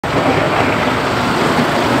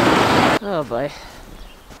Oh boy.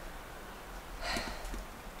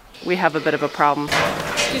 We have a bit of a problem.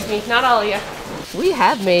 Excuse me, not all of you. We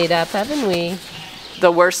have made up, haven't we? The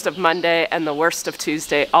worst of Monday and the worst of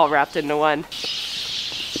Tuesday all wrapped into one.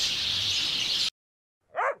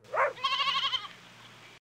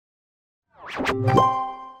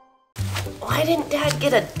 Why didn't Dad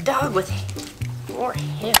get a dog with more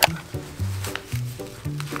hair?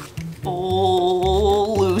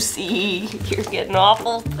 Oh, Lucy, you're getting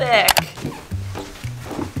awful thick.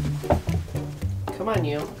 Come on,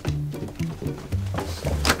 you.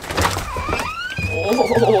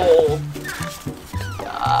 Oh,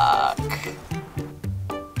 yuck.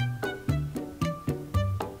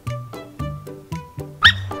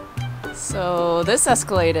 So this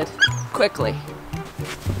escalated quickly.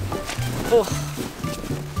 Oh.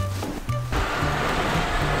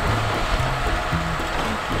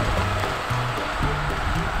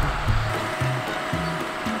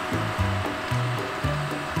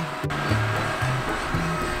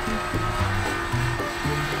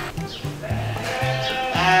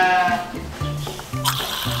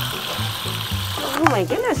 Oh my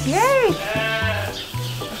goodness, yay!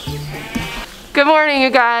 Good morning, you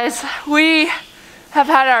guys. We have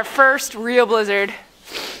had our first real blizzard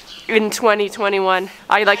in 2021.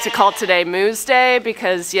 I like to call today Moose Day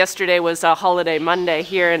because yesterday was a holiday Monday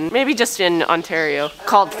here and maybe just in Ontario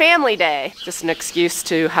called Family Day. Just an excuse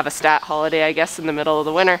to have a stat holiday, I guess, in the middle of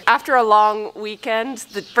the winter. After a long weekend,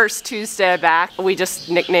 the first Tuesday back, we just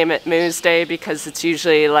nickname it Moose Day because it's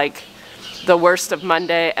usually like the worst of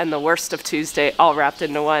Monday and the worst of Tuesday all wrapped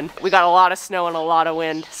into one. We got a lot of snow and a lot of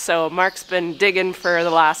wind, so Mark's been digging for the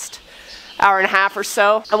last hour and a half or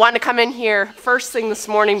so. I wanted to come in here first thing this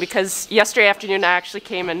morning because yesterday afternoon I actually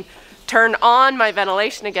came and turned on my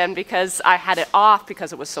ventilation again because I had it off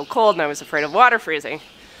because it was so cold and I was afraid of water freezing.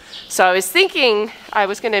 So I was thinking I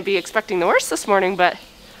was going to be expecting the worst this morning, but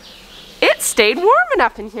it stayed warm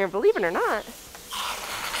enough in here, believe it or not.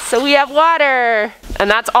 So we have water,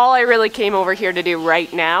 and that's all I really came over here to do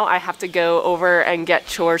right now. I have to go over and get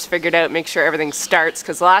chores figured out, make sure everything starts,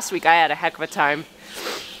 because last week I had a heck of a time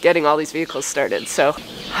getting all these vehicles started. So,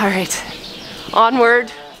 all right,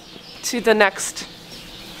 onward to the next,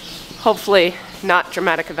 hopefully not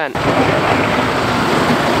dramatic event.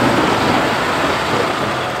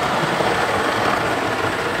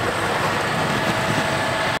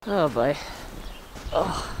 Oh boy.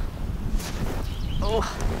 Oh. Oh.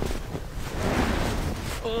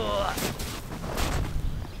 Oh.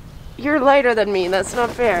 You're lighter than me, that's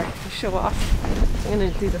not fair. Show off. I'm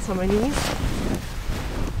gonna do this on my knees.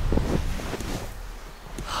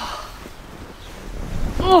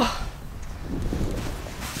 Oh.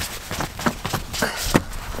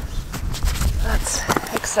 That's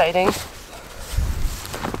exciting.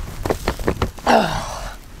 Oh.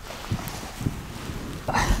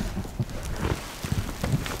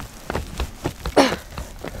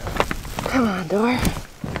 Come on, door.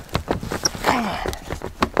 Come on.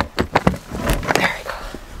 There we go.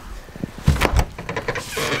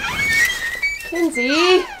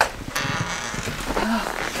 Kinsey! Oh.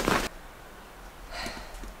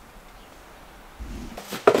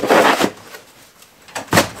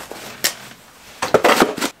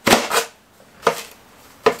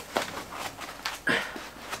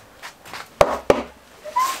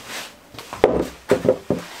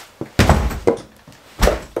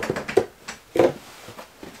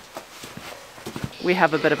 We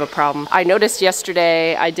have a bit of a problem. I noticed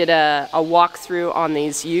yesterday I did a walkthrough on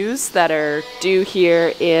these ewes that are due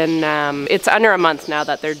here in, it's under a month now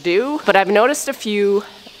that they're due, but I've noticed a few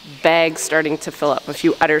bags starting to fill up, a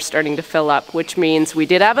few udders starting to fill up, which means we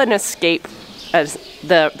did have an escape, as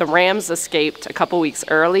the rams escaped a couple weeks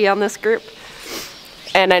early on this group.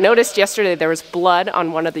 And I noticed yesterday there was blood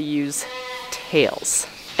on one of the ewes' tails.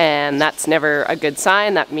 And that's never a good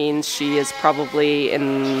sign. That means she is probably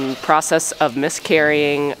in process of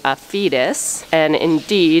miscarrying a fetus. And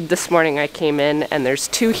indeed, this morning I came in and there's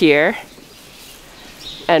two here.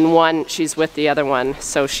 And one, she's with the other one.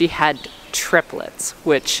 So she had triplets,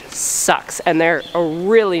 which sucks. And they're a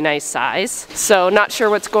really nice size. So not sure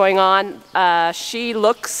what's going on. She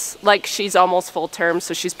looks like she's almost full term.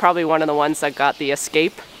 So she's probably one of the ones that got the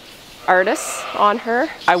escape artists on her.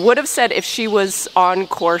 I would have said if she was on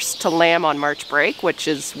course to lamb on March break, which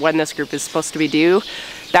is when this group is supposed to be due,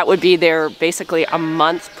 that would be they're basically a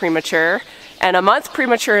month premature. And a month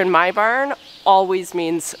premature in my barn always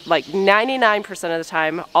means, like 99% of the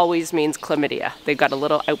time, always means chlamydia. They've got a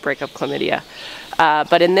little outbreak of chlamydia.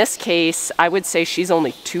 But in this case, I would say she's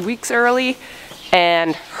only 2 weeks early.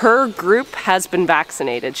 and her group has been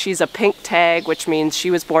vaccinated. She's a pink tag, which means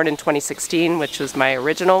she was born in 2016, which was my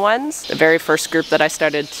original ones. The very first group that I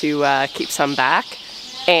started to keep some back.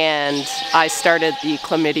 And I started the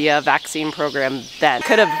chlamydia vaccine program then.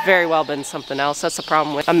 Could have very well been something else. That's the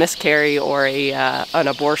problem with a miscarry or an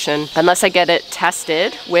abortion. Unless I get it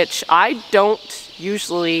tested, which I don't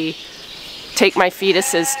usually take my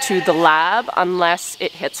fetuses to the lab unless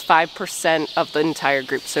it hits 5% of the entire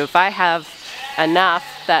group. So if I have enough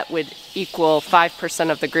that would equal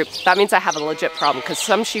 5% of the group, that means I have a legit problem, because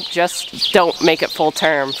some sheep just don't make it full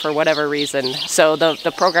term for whatever reason. So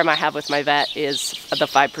the program I have with my vet is the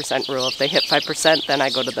 5% rule. If they hit 5%, then I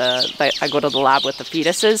go to the lab with the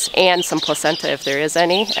fetuses and some placenta if there is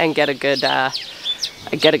any, and get a good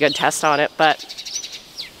test on it. But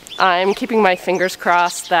I'm keeping my fingers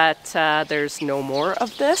crossed that there's no more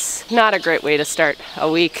of this. Not a great way to start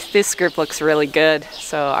a week. This group looks really good,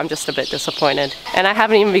 so I'm just a bit disappointed. And I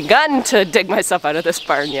haven't even begun to dig myself out of this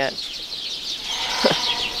barn yet.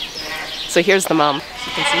 So here's the mom.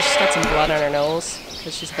 You can see she's got some blood on her nose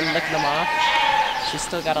because she's been licking them off. She's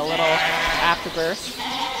still got a little afterbirth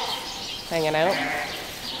hanging out.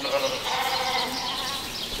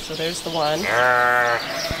 So there's the one.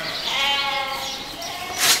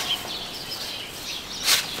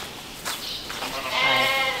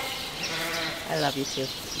 I love you too.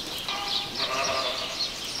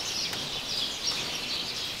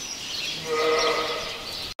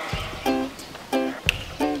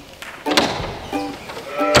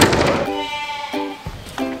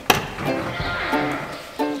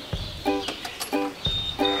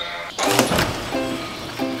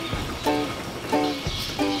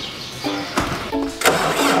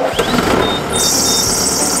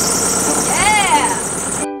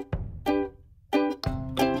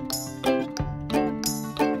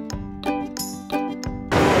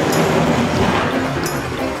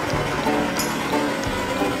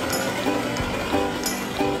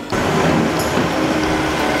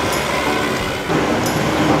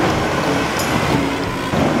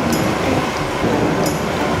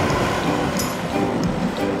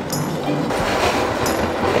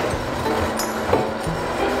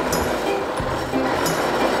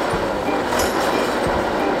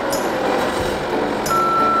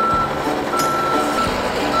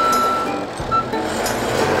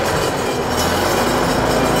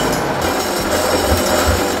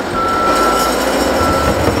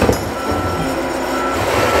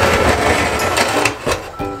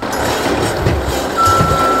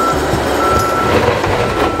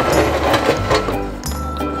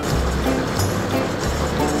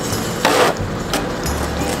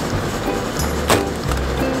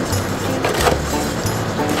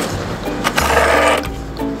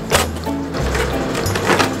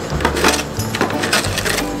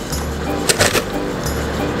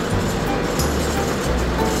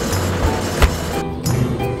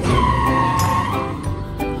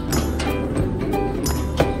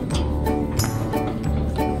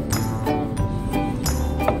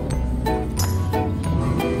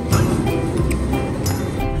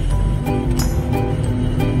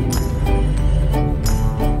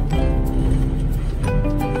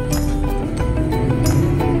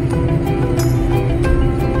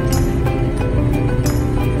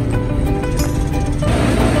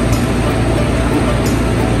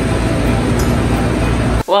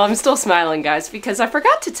 Well, I'm still smiling, guys, because I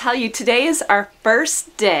forgot to tell you today is our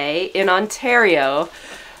first day in Ontario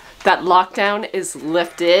that lockdown is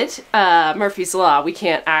lifted. Murphy's Law, we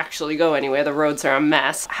can't actually go anywhere. The roads are a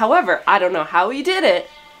mess. However, I don't know how he did it,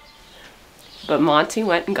 but Monty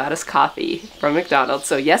went and got us coffee from McDonald's.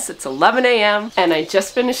 So yes, it's 11 a.m. and I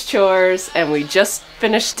just finished chores and we just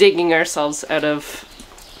finished digging ourselves out of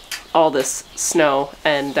all this snow,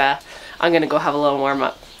 and I'm gonna go have a little warm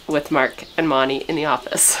up with Mark and Monty in the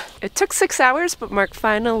office. It took 6 hours, but Mark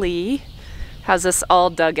finally has us all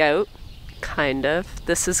dug out, kind of.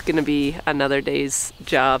 This is gonna be another day's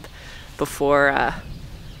job before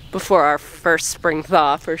our first spring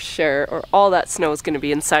thaw for sure, or all that snow is gonna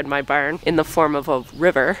be inside my barn in the form of a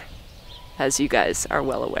river, as you guys are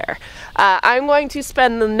well aware. I'm going to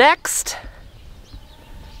spend the next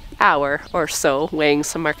hour or so weighing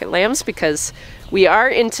some market lambs because we are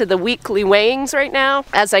into the weekly weighings right now.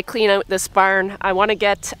 As I clean out this barn, I want to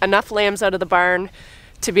get enough lambs out of the barn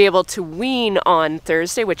to be able to wean on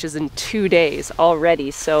Thursday, which is in 2 days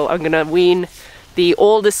already. So I'm gonna wean the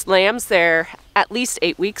oldest lambs. They're at least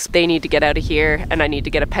 8 weeks. They need to get out of here, and I need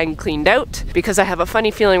to get a pen cleaned out because I have a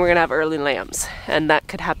funny feeling we're gonna have early lambs, and that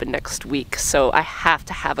could happen next week. So I have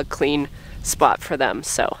to have a clean spot for them.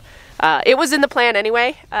 So it was in the plan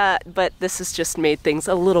anyway, but this has just made things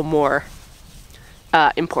a little more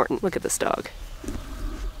important. Look at this dog.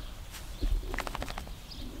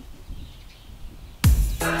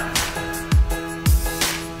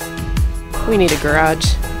 We need a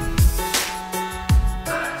garage.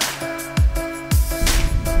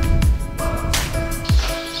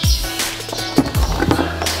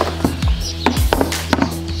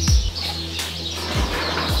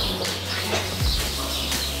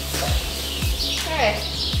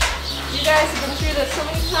 You guys have been through this so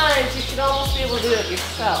many times, you should almost be able to do it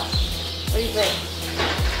yourself. What do you think?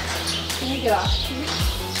 Can you get off?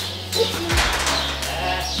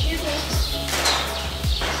 Excuse me.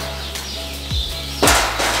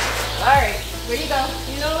 Alright, where do you go?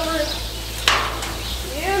 You know the route.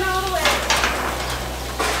 You know the way.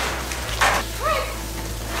 Right.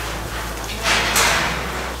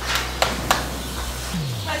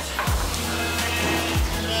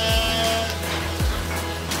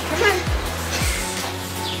 Come on.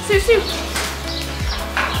 Sue.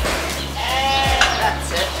 That's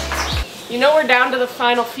it. You know we're down to the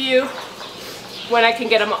final few when I can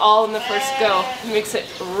get them all in the first go. It makes it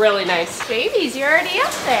really nice. Babies, you're already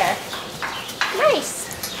up there. Nice.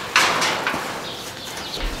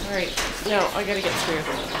 All right, no, I gotta get through.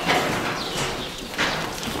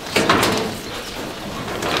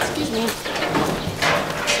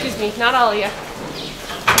 Excuse me, not all of you.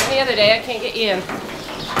 Any other day I can't get you in.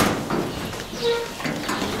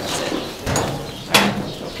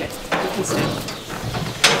 Okay, you can stay.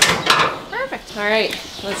 Perfect. All right,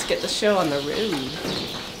 let's get the show on the road.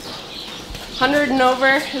 100 and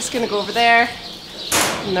over is going to go over there,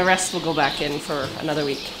 and the rest will go back in for another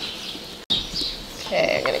week.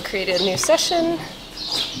 Okay, I'm going to create a new session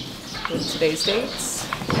with today's dates.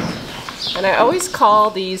 And I always call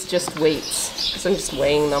these just weights, because I'm just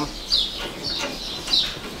weighing them.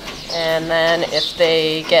 And then if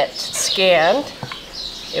they get scanned,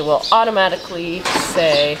 it will automatically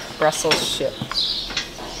say Brussels ship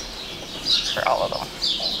for all of them.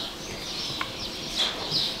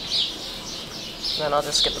 And then I'll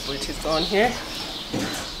just get the Bluetooth going here.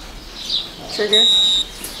 Trigger.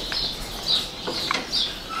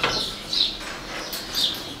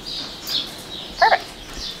 Perfect.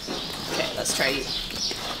 Okay, let's try you.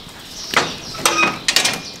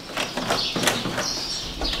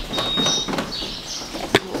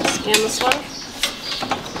 Scan this one.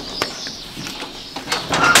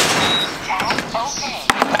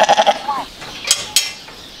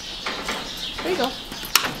 There you go.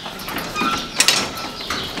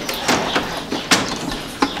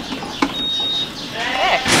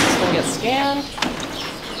 Okay, this one gets scanned.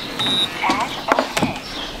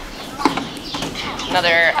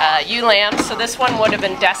 Another ewe lamb. So this one would have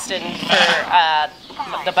been destined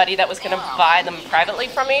for the buddy that was going to buy them privately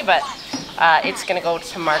from me, but it's going to go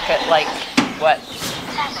to market like what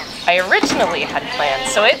I originally had planned.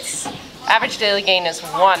 So its average daily gain is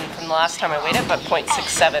 1 from the last time I weighed it, but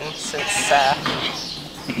 0.67 since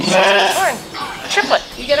it was born. Triplet,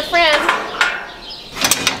 you get a friend.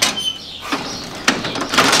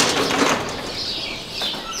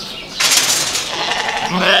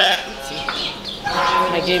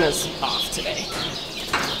 My game is off today.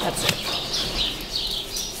 That's it.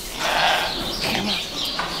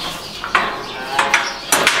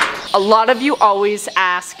 A lot of you always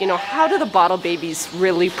ask, how do the bottle babies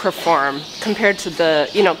really perform compared to the,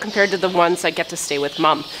 compared to the ones that get to stay with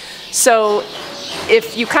mom? So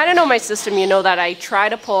if you kind of know my system, you know that I try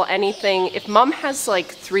to pull anything. If mom has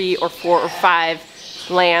like 3 or 4 or 5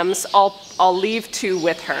 lambs, I'll leave 2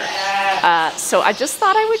 with her. So I just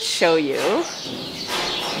thought I would show you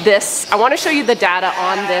this. I want to show you the data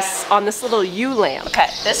on this little ewe lamb. Okay,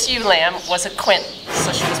 this ewe lamb was a quint,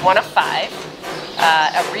 so she was 1 of 5.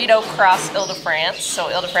 A Rideau cross Ile-de-France, so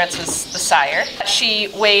Ile-de-France was the sire. She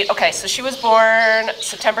weighed, okay, so she was born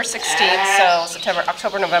September 16th, so September,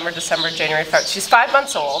 October, November, December, January, February. She's 5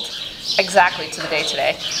 months old, exactly to the day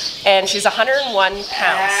today, and she's 101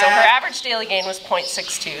 pounds. So her average daily gain was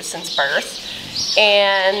 0.62 since birth,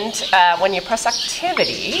 and when you press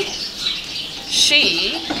activity,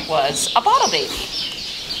 she was a bottle baby.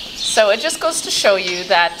 So it just goes to show you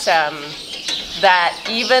that that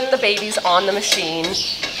even the babies on the machine,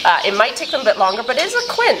 it might take them a bit longer, but it is a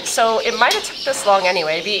quint, so it might have took this long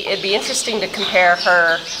anyway. It'd be interesting to compare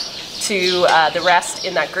her to the rest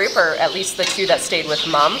in that group, or at least the 2 that stayed with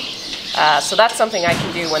mom. So that's something I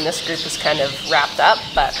can do when this group is kind of wrapped up,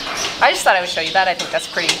 but I just thought I would show you that. I think that's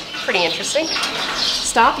pretty interesting.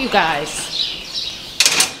 Stop, you guys.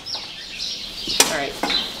 All right,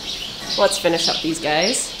 let's finish up these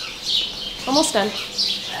guys. Almost done.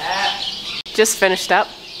 Just finished up,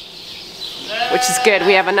 which is good.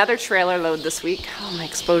 We have another trailer load this week. Oh, my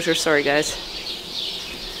exposure, sorry guys.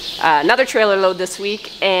 another trailer load this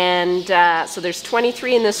week, and so there's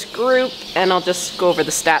 23 in this group, and I'll just go over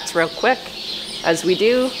the stats real quick as we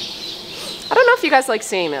do. I don't know if you guys like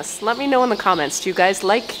seeing this. Let me know in the comments. Do you guys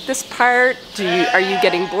like this part? Are you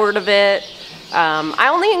getting bored of it? I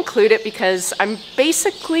only include it because I'm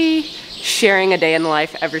basically sharing a day in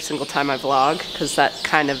life every single time I vlog, because that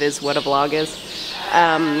kind of is what a vlog is.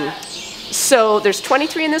 So there's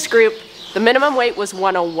 23 in this group. The minimum weight was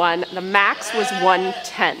 101. The max was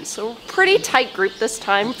 110. So pretty tight group this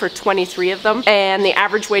time for 23 of them. And the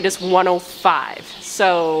average weight is 105.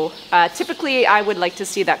 So typically I would like to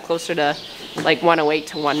see that closer to like 108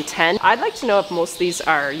 to 110. I'd like to know if most of these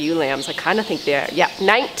are ewe lambs. I kind of think they are. Yeah,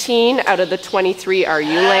 19 out of the 23 are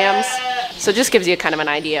ewe lambs. So it just gives you kind of an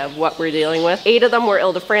idea of what we're dealing with. 8 of them were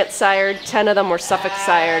Ile-de-France sired, 10 of them were Suffolk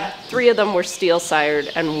sired, 3 of them were Steele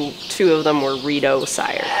sired, and 2 of them were Rideau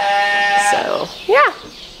sired. So yeah,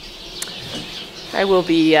 I will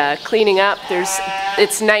be cleaning up.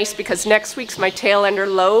 It's nice because next week's my tail ender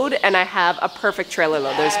load, and I have a perfect trailer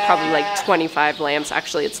load. There's probably like 25 lambs.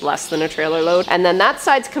 Actually, it's less than a trailer load. And then that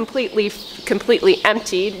side's completely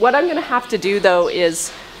emptied. What I'm gonna have to do though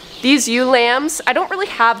is these ewe lambs, I don't really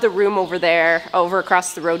have the room over there, over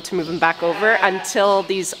across the road to move them back over until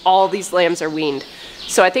all these lambs are weaned.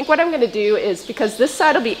 So I think what I'm gonna do is, because this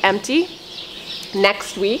side will be empty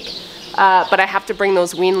next week, but I have to bring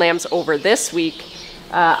those weaned lambs over this week,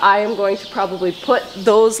 I am going to probably put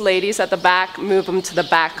those ladies at the back, move them to the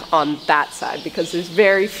back on that side, because there's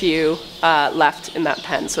very few left in that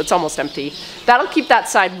pen, so it's almost empty. That'll keep that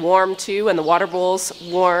side warm too, and the water bowls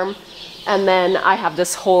warm. And then I have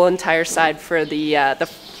this whole entire side for the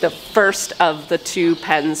first of the 2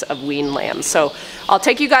 pens of weaned lambs. So I'll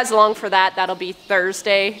take you guys along for that. That'll be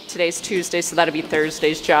Thursday. Today's Tuesday, so that'll be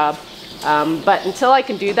Thursday's job. But until I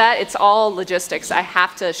can do that, it's all logistics. I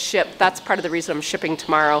have to ship. That's part of the reason I'm shipping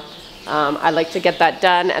tomorrow. I like to get that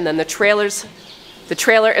done, and then the trailer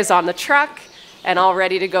is on the truck and all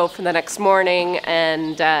ready to go for the next morning,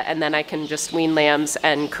 and then I can just wean lambs.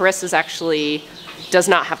 And Carissa's actually does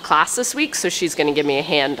not have class this week, so she's gonna give me a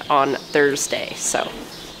hand on Thursday. So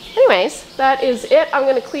anyways, that is it. I'm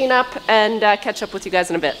gonna clean up and catch up with you guys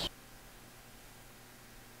in a bit.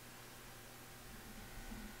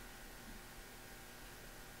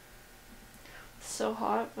 So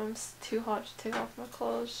hot, it's too hot to take off my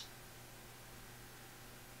clothes.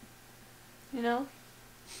 You know?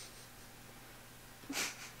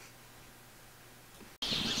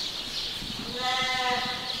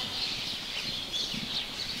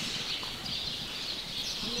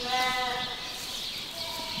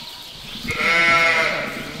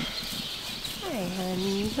 Hi,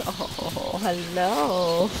 honey. Oh,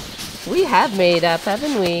 hello. We have made up,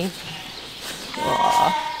 haven't we?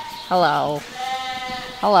 Aw. Hello.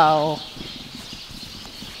 Hello.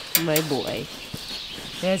 My boy.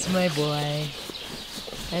 That's my boy.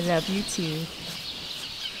 I love you too.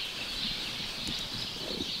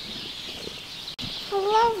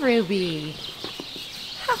 Hello, Ruby.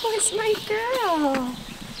 How is my girl?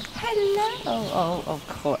 Hello. Oh, of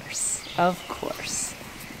course. Of course.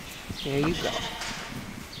 There you go.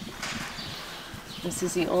 This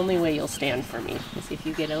is the only way you'll stand for me, is if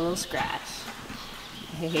you get a little scratch.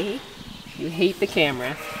 Hey, you hate the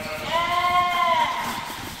camera.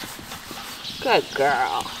 Good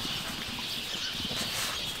girl.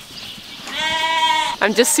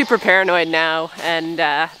 I'm just super paranoid now, and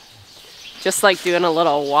just like doing a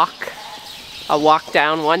little walk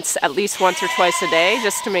down at least once or twice a day,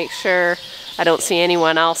 just to make sure I don't see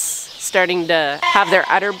anyone else starting to have their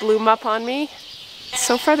udder bloom up on me.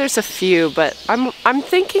 So far there's a few, but I'm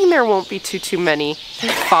thinking there won't be too many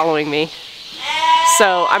following me.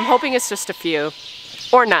 So I'm hoping it's just a few,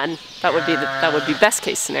 or none. That would be best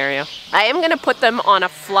case scenario. I am gonna put them on a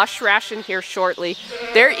flush ration here shortly.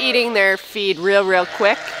 They're eating their feed real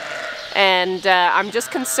quick, and I'm just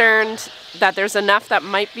concerned that there's enough that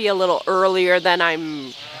might be a little earlier than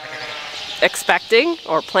I'm expecting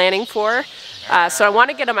or planning for. So I want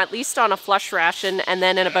to get them at least on a flush ration, and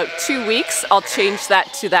then in about 2 weeks I'll change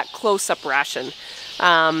that to that close-up ration.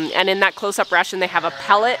 And in that close-up ration they have a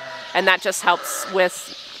pellet, and that just helps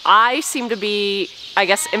with, I seem to be, I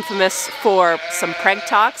guess, infamous for some preg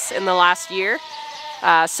tox in the last year.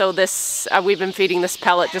 So this, we've been feeding this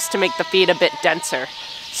pellet just to make the feed a bit denser.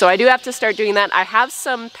 So I do have to start doing that. I have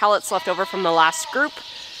some pellets left over from the last group.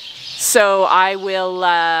 So I will,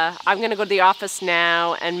 I'm gonna go to the office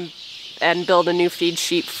now and build a new feed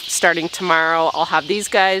sheet starting tomorrow. I'll have these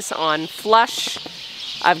guys on flush.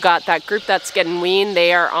 I've got that group that's getting weaned.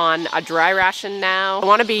 They are on a dry ration now. I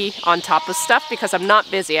want to be on top of stuff because I'm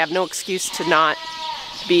not busy. I have no excuse to not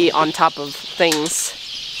be on top of things.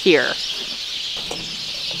 here.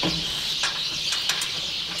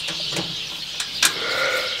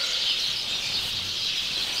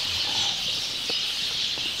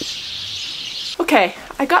 Okay,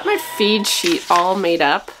 I got my feed sheet all made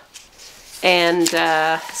up, and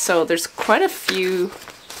so there's quite a few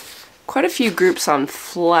groups on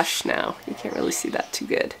flush now. You can't really see that too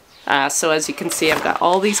good. So as you can see, I've got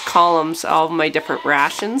all these columns, all of my different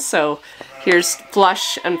rations. So here's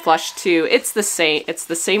flush and flush 2. It's the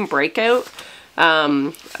same breakout.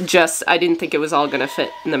 Just I didn't think it was all gonna fit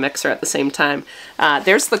in the mixer at the same time.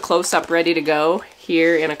 There's the close-up ready to go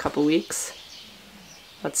here in a couple weeks.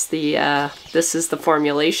 That's the, this is the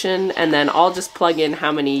formulation, and then I'll just plug in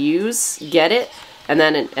how many ewes get it, and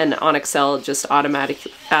then and on Excel it just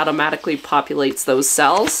automatically populates those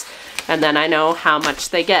cells, and then I know how much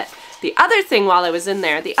they get. The other thing while I was in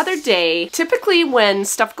there, the other day, typically when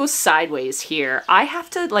stuff goes sideways here, I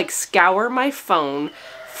have to like scour my phone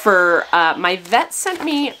for, my vet sent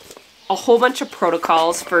me a whole bunch of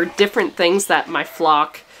protocols for different things that my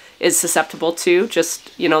flock is susceptible to,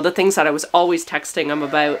 just, you know, the things that I was always texting them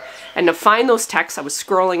about. And to find those texts, I was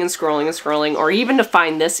scrolling and scrolling and scrolling, or even to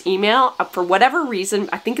find this email, for whatever reason,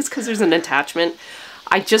 I think it's because there's an attachment,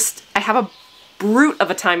 I have a brute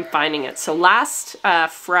of a time finding it. So last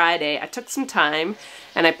Friday, I took some time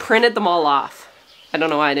and I printed them all off. I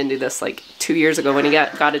don't know why I didn't do this like 2 years ago when he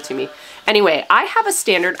got it to me. Anyway, I have a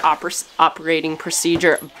standard operating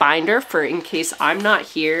procedure binder for in case I'm not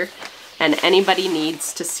here and anybody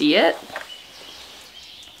needs to see it.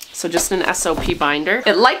 So just an SOP binder.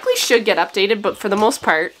 It likely should get updated, but for the most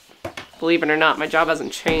part, believe it or not, my job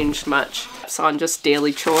hasn't changed much. It's on just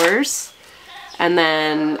daily chores, and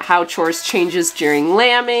then how chores changes during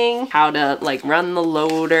lambing, how to like run the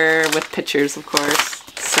loader with pictures, of course.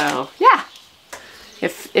 So yeah,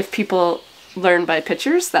 if people learn by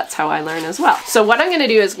pictures, that's how I learn as well. So what I'm gonna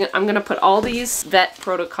do is I'm gonna put all these vet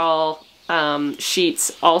protocol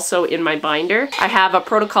sheets also in my binder. I have a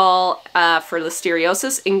protocol for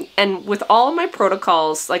listeriosis, and with all my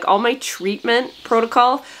protocols, like all my treatment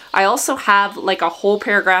protocol, I also have like a whole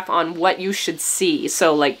paragraph on what you should see.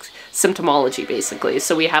 So like symptomology basically.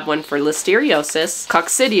 So we have one for listeriosis,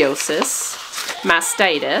 coccidiosis,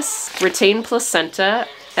 mastitis, retained placenta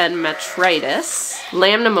and metritis,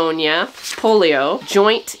 lamb pneumonia, polio,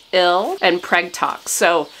 joint ill, and preg tox.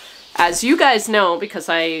 So as you guys know, because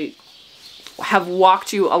I have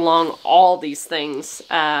walked you along all these things,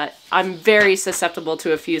 I'm very susceptible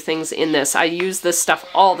to a few things in this. I use this stuff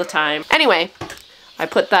all the time. Anyway, I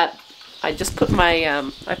just put my,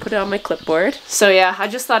 I put it on my clipboard. So yeah, I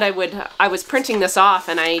just thought I was printing this off,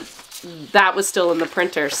 and that was still in the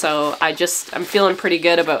printer. So I'm feeling pretty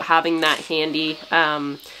good about having that handy.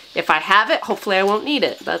 If I have it, hopefully I won't need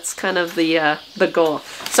it. That's kind of the goal.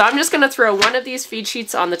 So I'm just gonna throw one of these feed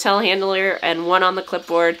sheets on the telehandler and one on the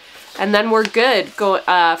clipboard, and then we're good for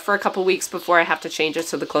a couple weeks before I have to change it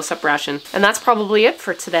to the close-up ration. And that's probably it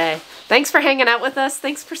for today. Thanks for hanging out with us.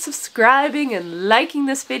 Thanks for subscribing and liking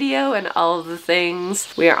this video and all of the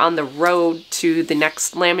things. We are on the road to the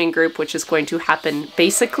next lambing group, which is going to happen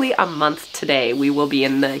basically a month today. We will be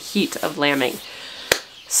in the heat of lambing.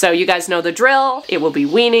 So you guys know the drill. It will be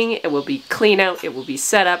weaning, it will be clean out, it will be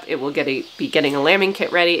set up, it will be getting a lambing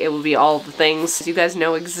kit ready, it will be all the things. You guys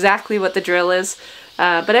know exactly what the drill is.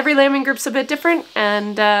 But every lambing group's a bit different,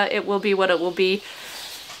 and it will be what it will be.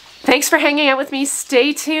 Thanks for hanging out with me.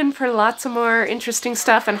 Stay tuned for lots of more interesting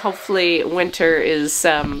stuff, and hopefully winter is,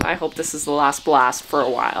 I hope this is the last blast for a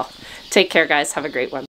while. Take care, guys. Have a great one.